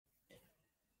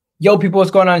Yo, people, what's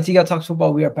going on? It's Egal Talks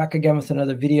Football. We are back again with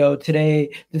another video.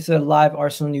 Today, this is a live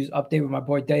Arsenal news update with my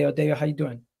boy Deo. Deo, how you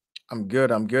doing? I'm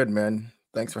good, man.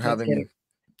 Thanks for having me.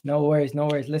 No worries, no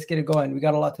worries. Let's get it going. We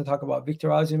got a lot to talk about. Victor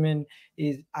Osimhen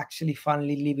is actually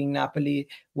finally leaving Napoli.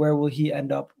 Where will he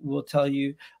end up? We'll tell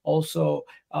you. Also,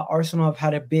 Arsenal have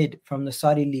had a bid from the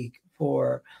Saudi League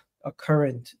for a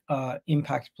current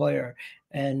Impact player,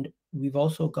 and we've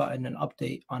also gotten an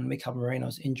update on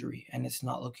Merino's injury, and it's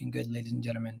not looking good, ladies and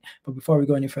gentlemen. But before we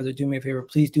go any further, do me a favor,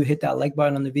 please do hit that like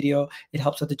button on the video. It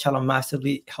helps out the channel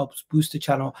massively. It helps boost the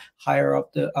channel higher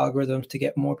up the algorithms to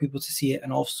get more people to see it,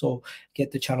 and also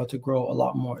get the channel to grow a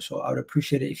lot more. So I would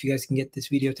appreciate it if you guys can get this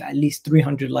video to at least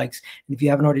 300 likes. And if you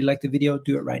haven't already liked the video,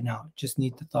 do it right now. Just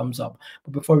need the thumbs up.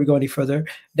 But before we go any further,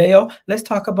 Deo, let's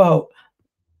talk about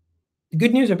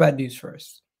good news or bad news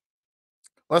first.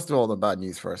 Let's do all the bad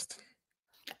news first.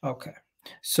 Okay.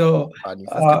 So bad news.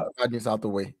 Let's get the bad news out the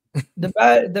way.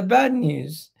 the bad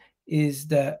news is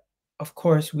that, of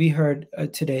course, we heard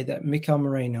today that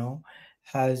Merino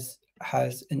has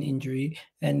an injury,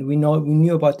 and we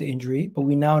knew about the injury, but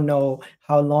we now know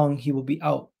how long he will be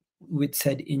out with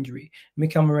said injury.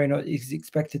 Merino is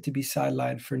expected to be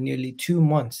sidelined for nearly 2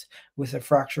 months with a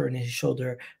fracture in his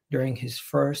shoulder during his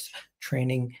first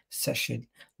training session.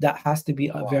 That has to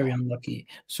be very unlucky.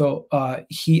 So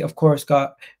he, of course,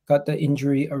 got the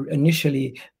injury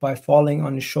initially by falling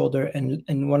on his shoulder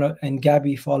and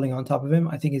Gabby falling on top of him.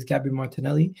 I think it's Gabby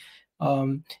Martinelli.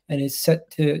 And it's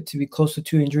set to be close to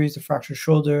 2 injuries, a fractured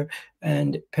shoulder,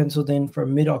 and penciled in for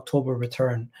mid-October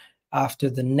return after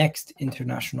the next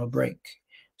international break.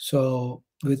 So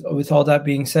with all that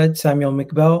being said, Samuel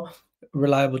Mikel,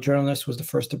 reliable journalist, was the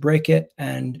first to break it.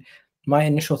 And my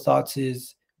initial thoughts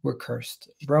is, we're cursed.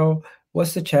 Bro,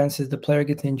 what's the chances the player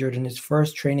gets injured in his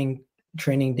first training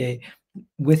day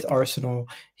with Arsenal?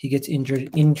 He gets injured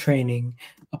in training.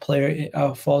 A player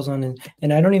falls on,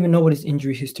 and I don't even know what his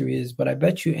injury history is, but I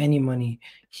bet you any money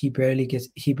he barely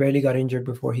got injured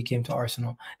before he came to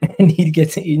Arsenal, and he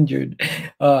gets injured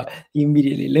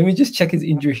immediately. Let me just check his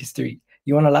injury history.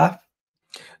 You want to laugh?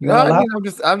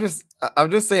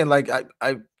 I'm just saying, like,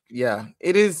 yeah,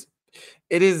 it's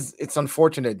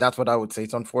unfortunate. That's what I would say.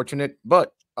 It's unfortunate,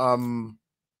 but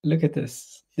look at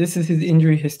this. This is his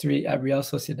injury history at Real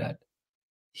Sociedad.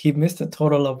 He missed a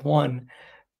total of 1,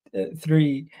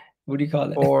 3, what do you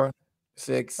call it? 4,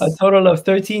 6. A total of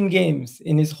 13 games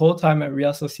in his whole time at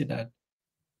Real Sociedad.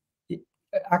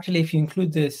 Actually, if you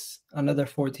include this, another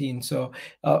 14. So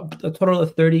a total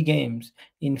of 30 games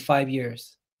in 5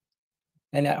 years.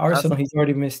 And at Arsenal, he's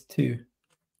already missed 2.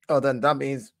 Oh, then that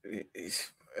means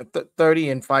 30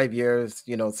 in 5 years,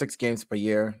 6 games per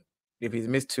year. If he's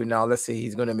missed 2 now, let's say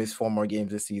he's going to miss 4 more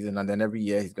games this season, and then every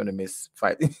year he's going to miss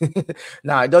 5.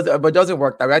 Nah, it doesn't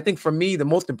work that way. I think for me, the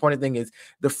most important thing is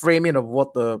the framing of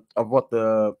what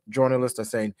the journalists are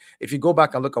saying. If you go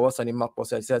back and look at what Sonny Makpo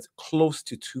said, it says close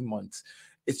to 2 months.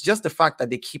 It's just the fact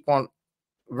that they keep on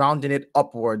rounding it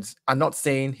upwards and not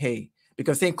saying, hey,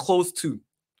 because saying close to,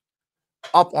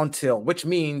 up until, which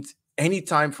means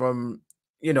anytime from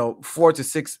 4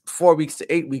 weeks to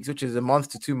 8 weeks, which is a month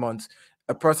to 2 months,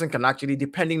 a person can actually,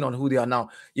 depending on who they are now,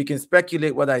 you can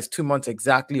speculate whether it's 2 months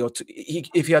exactly, or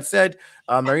if you had said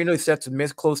Merino is set to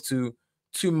miss close to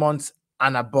 2 months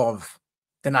and above,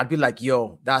 then I'd be like,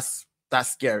 yo, that's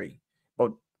scary.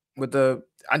 But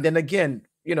and then again,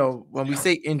 when we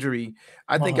say injury,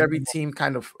 I think every team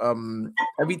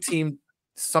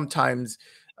sometimes,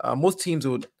 most teams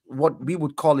would, what we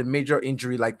would call a major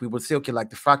injury, like we would say, okay, like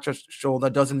the fractured shoulder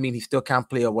doesn't mean he still can't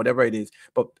play or whatever it is.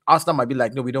 But Arsenal might be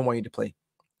like, no, we don't want you to play,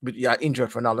 but you're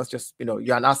injured for now. Let's just,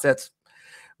 you're an asset.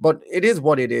 But it is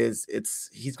what it is.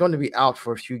 He's going to be out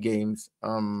for a few games.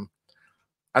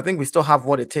 I think we still have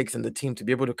what it takes in the team to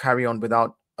be able to carry on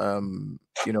without,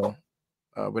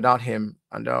 without him,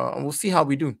 and we'll see how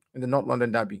we do in the North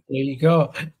London derby. There you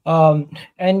go.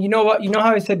 And you know what? You know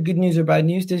how I said good news or bad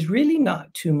news? There's really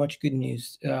not too much good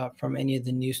news from any of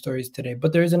the news stories today,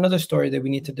 but there is another story that we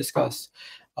need to discuss.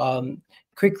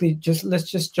 Quickly, let's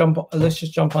just jump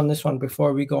on this one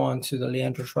before we go on to the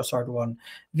Leandro Trossard one.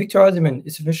 Victor Osimhen,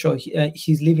 it's official.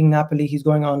 He's leaving Napoli. He's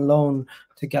going on loan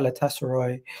to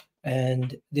Galatasaray,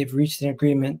 and they've reached an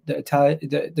agreement.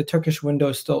 The Turkish window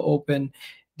is still open.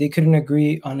 They couldn't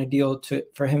agree on a deal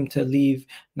for him to leave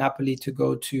Napoli to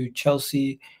go to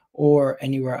Chelsea or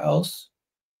anywhere else.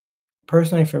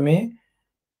 Personally, for me,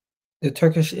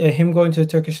 him going to the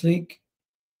Turkish league,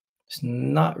 it's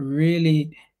not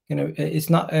really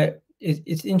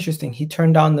it's interesting. He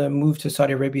turned down the move to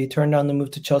Saudi Arabia. He turned down the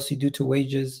move to Chelsea due to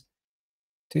wages.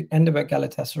 To end up at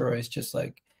Galatasaray is just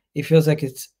like, it feels like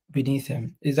it's beneath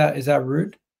him. Is that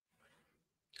rude?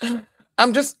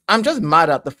 I'm just mad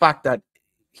at the fact that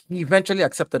he eventually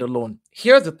accepted a loan.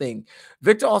 Here's the thing: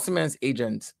 Victor Osimhen's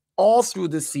agents all through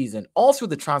this season, all through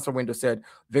the transfer window, said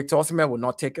Victor Osimhen will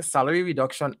not take a salary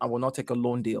reduction and will not take a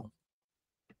loan deal.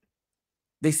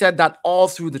 They said that all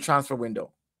through the transfer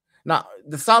window. Now,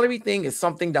 the salary thing is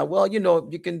something that, well,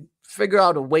 you can figure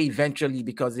out a way eventually,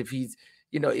 because if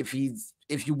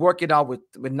you work it out with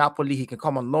Napoli, he can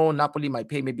come on loan. Napoli might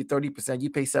pay maybe 30%. You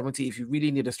pay 70 if you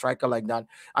really need a striker like that.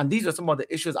 And these are some of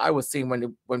the issues I was seeing we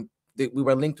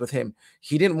were linked with him.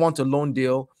 He didn't want a loan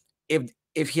deal.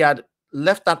 If he had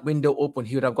left that window open,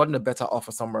 he would have gotten a better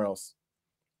offer somewhere else.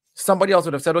 Somebody else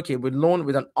would have said, okay, with loan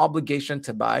with an obligation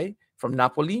to buy from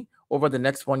Napoli over the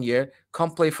next 1 year,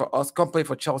 come play for us, come play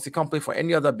for Chelsea, come play for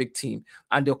any other big team,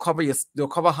 and they'll cover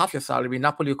half your salary.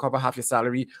 Napoli will cover half your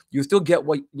salary. You still get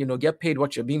get paid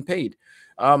what you're being paid.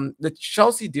 The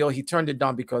Chelsea deal, he turned it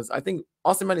down because I think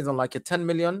Osimhen is on like a 10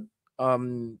 million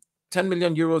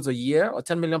euros a year or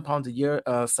 10 million pounds a year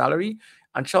salary,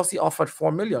 and Chelsea offered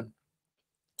 4 million.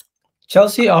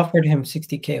 Chelsea offered him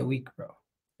 60K a week, bro.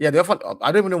 Yeah, they offered.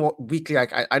 I don't even know what weekly.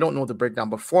 I don't know the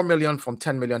breakdown, but 4 million from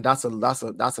 10 million. That's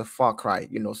a far cry,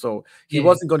 So he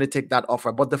wasn't going to take that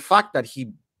offer. But the fact that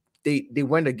they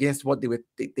went against what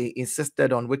they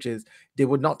insisted on, which is they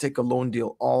would not take a loan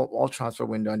deal all transfer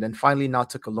window, and then finally now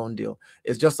took a loan deal.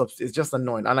 It's just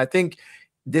annoying, and I think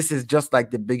this is just like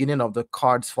the beginning of the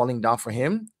cards falling down for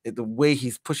him. The way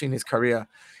he's pushing his career,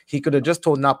 he could have just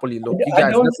told Napoli, "Look, you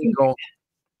guys, let me go."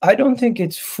 I don't think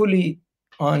it's fully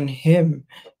on him.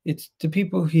 It's the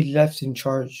people he left in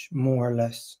charge, more or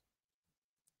less.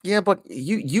 Yeah, but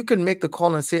you can make the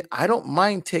call and say, I don't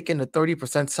mind taking a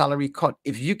 30% salary cut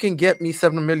if you can get me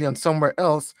 7 million somewhere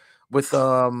else with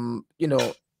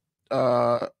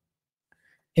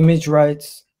image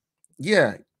rights.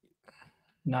 Yeah.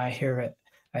 No, I hear it.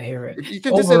 You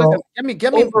can just say, listen, give me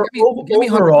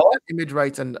 100% image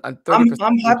rights and 30%.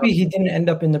 I'm happy he didn't end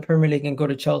up in the Premier League and go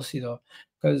to Chelsea though,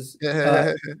 because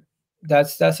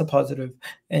that's a positive.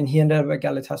 And he ended up at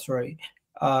Galatasaray.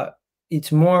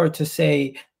 It's more to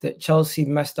say that Chelsea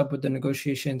messed up with the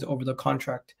negotiations over the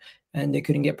contract, and they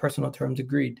couldn't get personal terms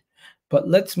agreed. But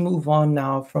let's move on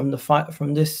now from this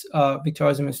Victor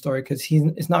Osimhen story, because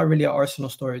it's not really an Arsenal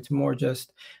story. It's more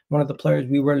just one of the players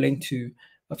we were linked to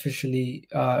officially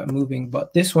moving.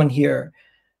 But this one here,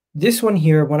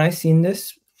 when I seen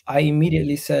this, I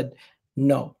immediately said,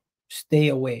 no, stay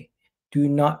away. Do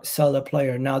not sell a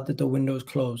player now that the window is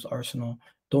closed, Arsenal.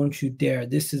 Don't you dare.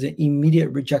 This is an immediate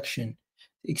rejection,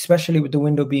 especially with the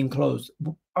window being closed.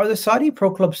 Are the Saudi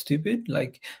pro clubs stupid?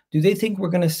 Like, do they think we're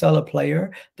going to sell a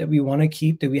player that we want to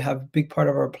keep, that we have a big part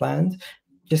of our plans,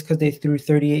 just because they threw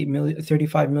 35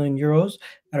 million euros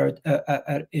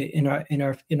in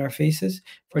our faces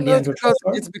for Leandro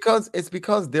Trossard? It's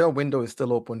because their window is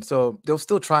still open, so they'll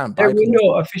still try and buy. Their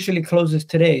window officially closes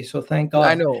today, so thank God.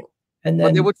 I know. And then,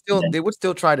 but they would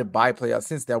still try to buy players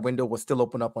since their window was still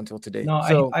open up until today. No,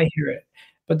 so, I hear it.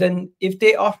 But then if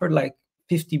they offered like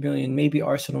 50 million, maybe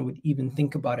Arsenal would even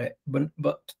think about it.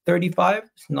 But 35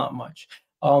 is not much.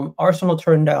 Arsenal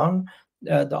turned down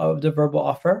the verbal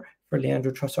offer for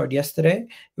Leandro Trossard yesterday.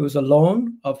 It was a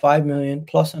loan of 5 million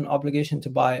plus an obligation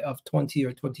to buy of 20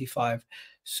 or 25.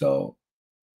 So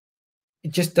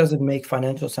it just doesn't make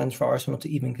financial sense for Arsenal to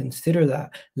even consider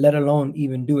that, let alone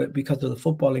even do it because of the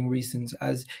footballing reasons,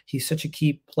 as he's such a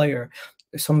key player,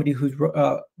 somebody who's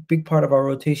a big part of our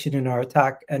rotation in our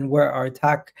attack, and where our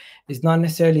attack is not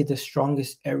necessarily the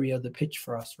strongest area of the pitch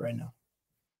for us right now.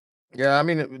 Yeah, I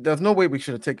mean, there's no way we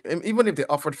should have taken, even if they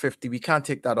offered 50, we can't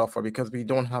take that offer because we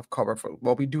don't have cover for,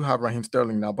 well, we do have Raheem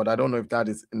Sterling now, but I don't know if that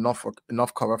is enough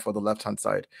cover for the left-hand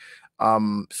side.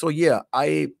 So yeah,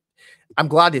 I'm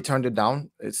glad they turned it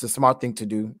down. It's a smart thing to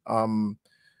do.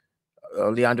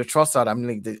 Leandro Trossard, I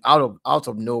mean, like out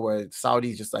of nowhere,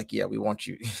 Saudi's just like, yeah, we want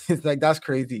you. It's like, that's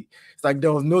crazy. It's like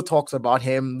there was no talks about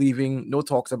him leaving, no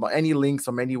talks about any links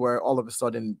from anywhere. All of a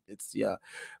sudden, it's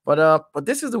But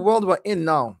this is the world we're in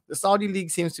now. The Saudi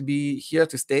league seems to be here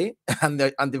to stay, and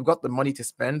they've got the money to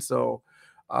spend. So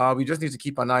we just need to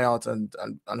keep an eye out and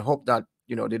hope that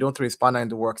they don't throw his spanner in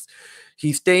the works.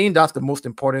 He's staying. That's the most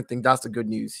important thing. That's the good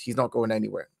news. He's not going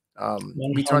anywhere.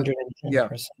 We turned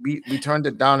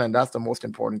it down, and that's the most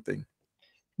important thing.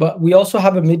 But we also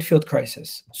have a midfield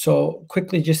crisis. So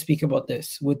quickly just speak about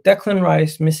this. With Declan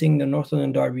Rice missing the North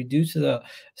London derby due to the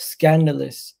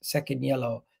scandalous second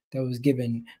yellow that was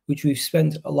given, which we've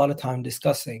spent a lot of time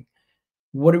discussing,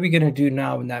 what are we going to do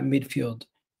now in that midfield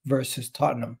versus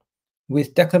Tottenham?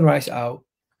 With Declan Rice out,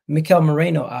 Mikel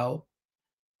Merino out,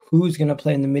 who's going to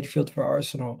play in the midfield for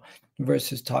Arsenal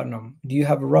versus Tottenham? Do you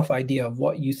have a rough idea of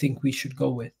what you think we should go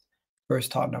with versus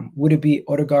Tottenham? Would it be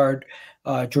Odegaard,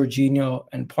 Jorginho,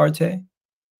 and Partey?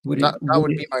 Would it? That Would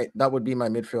would it? be my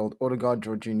midfield. Odegaard,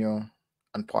 Jorginho,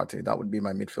 and Partey. That would be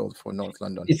my midfield for North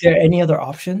London. Is there any other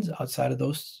options outside of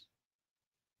those?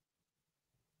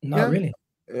 Not Yeah. really.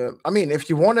 I mean, if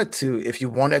you wanted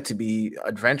to be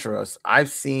adventurous, I've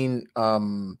seen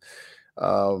Timber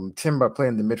play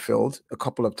in the midfield a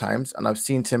couple of times, and I've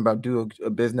seen Timber do a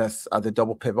business as a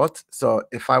double pivot. So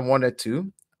if I wanted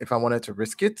to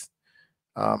risk it,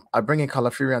 I bring in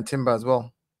Calafiori and Timber as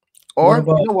well. What Or you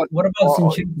about know what? what about Or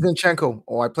Zinchenko? Zinchenko,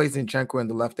 or I play Zinchenko in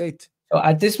the left eight. So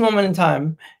at this moment in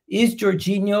time, is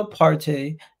Jorginho,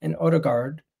 Partey, and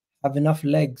Odegaard have enough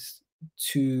legs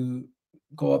to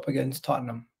go up against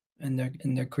Tottenham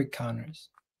in their quick counters?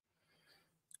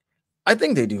 I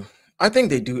think they do. I think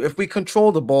they do. If we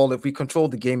control the ball, if we control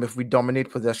the game, if we dominate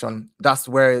possession, that's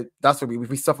where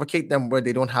we suffocate them where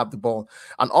they don't have the ball.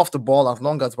 And off the ball, as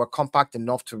long as we're compact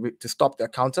enough to stop their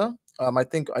counter, I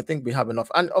think we have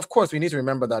enough. And of course, we need to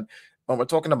remember that when we're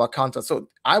talking about counter. So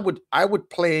I would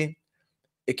play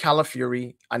a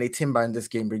Calafiori and a Timber in this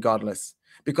game, regardless.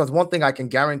 Because one thing I can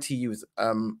guarantee you is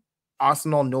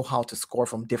Arsenal know how to score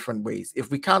from different ways.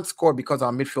 If we can't score because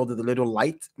our midfield is a little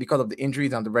light because of the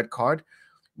injuries and the red card,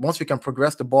 once we can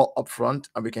progress the ball up front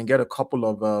and we can get a couple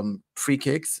of free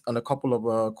kicks and a couple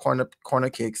of corner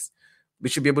kicks, we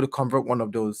should be able to convert one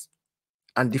of those.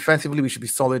 And defensively, we should be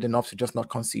solid enough to just not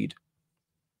concede.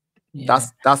 Yeah.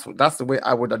 That's the way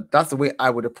I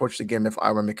would approach the game if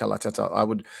I were Mikel Arteta.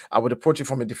 I would approach it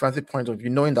from a defensive point of view,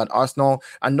 knowing that Arsenal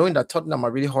and knowing that Tottenham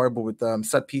are really horrible with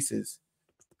set pieces.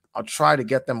 I'll try to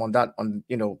get them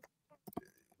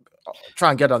try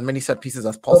and get as many set pieces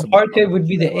as So possible. Partey would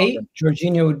be the 8,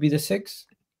 Jorginho would be the 6.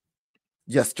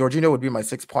 Yes, Jorginho would be my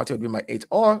 6, Partey would be my 8.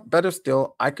 Or better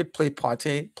still, I could play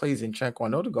Partey, play Zinchenko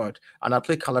and Odegaard, and I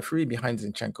play Calafiori behind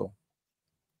Zinchenko.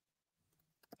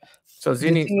 So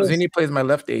Zini plays my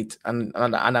left 8, and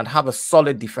I'd have a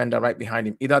solid defender right behind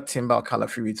him, either Timber or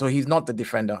Calafiori. So he's not the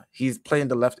defender; he's playing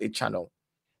the left 8 channel.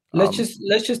 Let's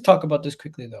just talk about this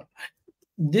quickly though.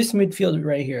 This midfield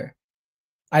right here,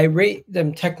 I rate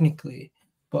them technically,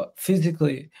 but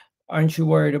physically, aren't you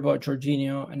worried about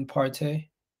Jorginho and Partey?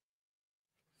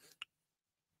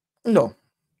 No,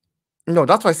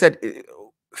 that's why I said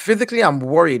physically I'm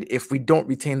worried if we don't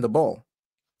retain the ball.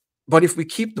 But if we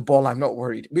keep the ball, I'm not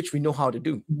worried, which we know how to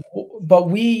do. But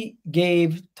we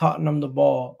gave Tottenham the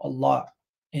ball a lot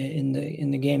in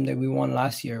the game that we won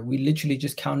last year. We literally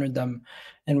just countered them,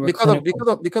 and we're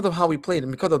because of how we played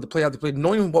and because of the players we played.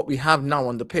 Knowing what we have now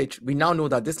on the pitch, we now know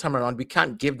that this time around we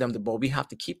can't give them the ball. We have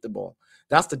to keep the ball.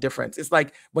 That's the difference. It's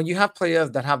like when you have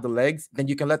players that have the legs, then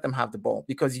you can let them have the ball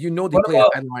because they play a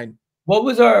high line. What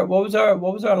was our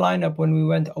lineup when we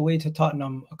went away to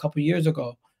Tottenham a couple of years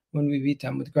ago when we beat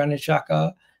them with Granit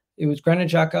Xhaka? It was Granit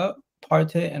Xhaka,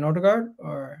 Partey, and Odegaard,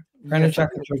 or Granit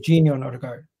Xhaka, Jorginho, and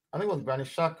Odegaard. I think it was Granit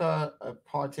Xhaka,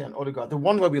 Partey, and Odegaard. The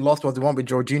one where we lost was the one with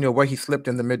Jorginho, where he slipped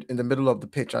in the middle of the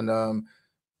pitch, and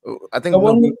I think the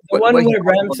one where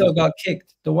Ramsdale got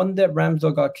kicked. The one that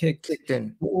Ramsdale got kicked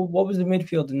in. What was the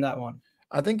midfield in that one?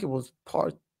 I think it was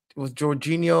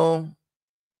Jorginho,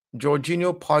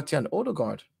 Partey, and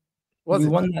Odegaard. We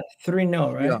won that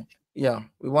 3-0, right? Yeah,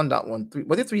 we won that one.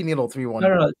 Was it 3-0 or 3-1?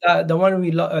 No. The one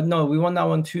we we won that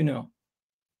one 2-0.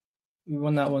 We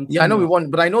won that one. Yeah, I know we won,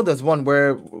 but I know there's one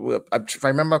where, if I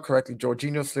remember correctly,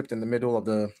 Jorginho slipped in the middle of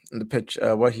the pitch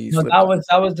where he. No,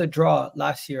 that was the draw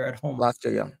last year at home. Last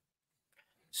year, yeah.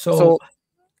 So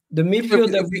the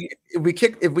midfield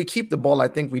if we keep the ball, I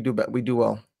think we do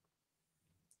well.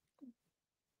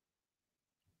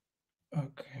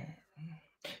 Okay.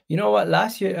 You know what?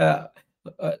 Last year,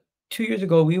 2 years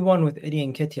ago, we won with Eddie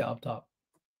and Nketiah up top.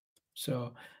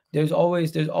 So there's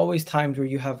always times where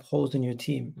you have holes in your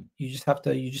team. You just have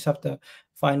to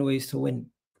find ways to win.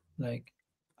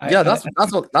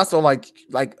 That's all. Like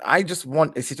I just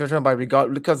want a situation by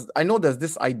regard, because I know there's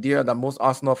this idea that most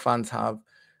Arsenal fans have,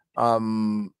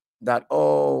 that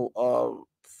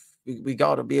we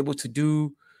got to be able to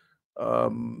do,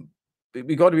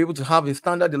 we got to be able to have a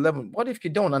standard 11. What if you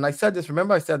don't? And I said this.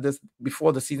 Remember, I said this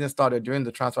before the season started during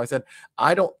the transfer. I said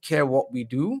I don't care what we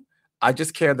do. I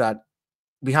just care that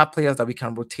we have players that we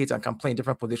can rotate and can play in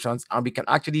different positions, and we can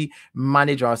actually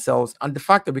manage ourselves. And the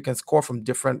fact that we can score from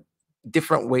different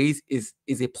ways is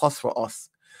a plus for us.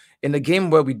 In a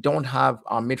game where we don't have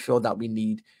our midfield that we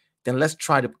need, then let's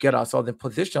try to get ourselves in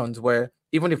positions where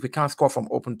even if we can't score from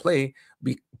open play,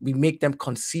 we make them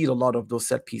concede a lot of those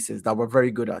set pieces that we're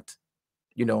very good at,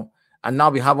 And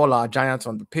now we have all our giants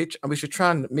on the pitch, and we should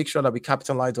try and make sure that we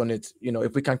capitalize on it.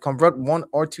 If we can convert 1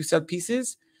 or 2 set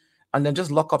pieces and then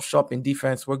just lock up shop in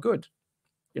defense, we're good.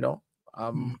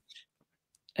 Mm.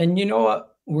 And you know what?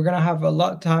 We're gonna have a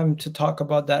lot of time to talk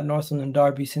about that North London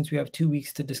derby since we have 2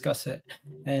 weeks to discuss it.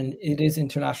 And it is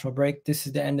international break. This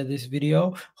is the end of this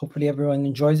video. Hopefully everyone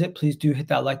enjoys it. Please do hit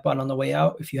that like button on the way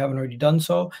out if you haven't already done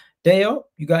so. Deo,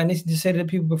 you got anything to say to the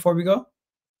people before we go?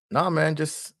 Nah, man,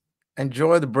 just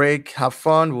enjoy the break, have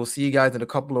fun. We'll see you guys in a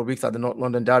couple of weeks at the North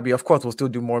London Derby. Of course, we'll still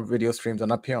do more video streams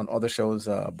and appear on other shows.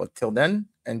 But till then,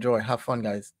 enjoy, have fun,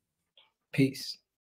 guys. Peace.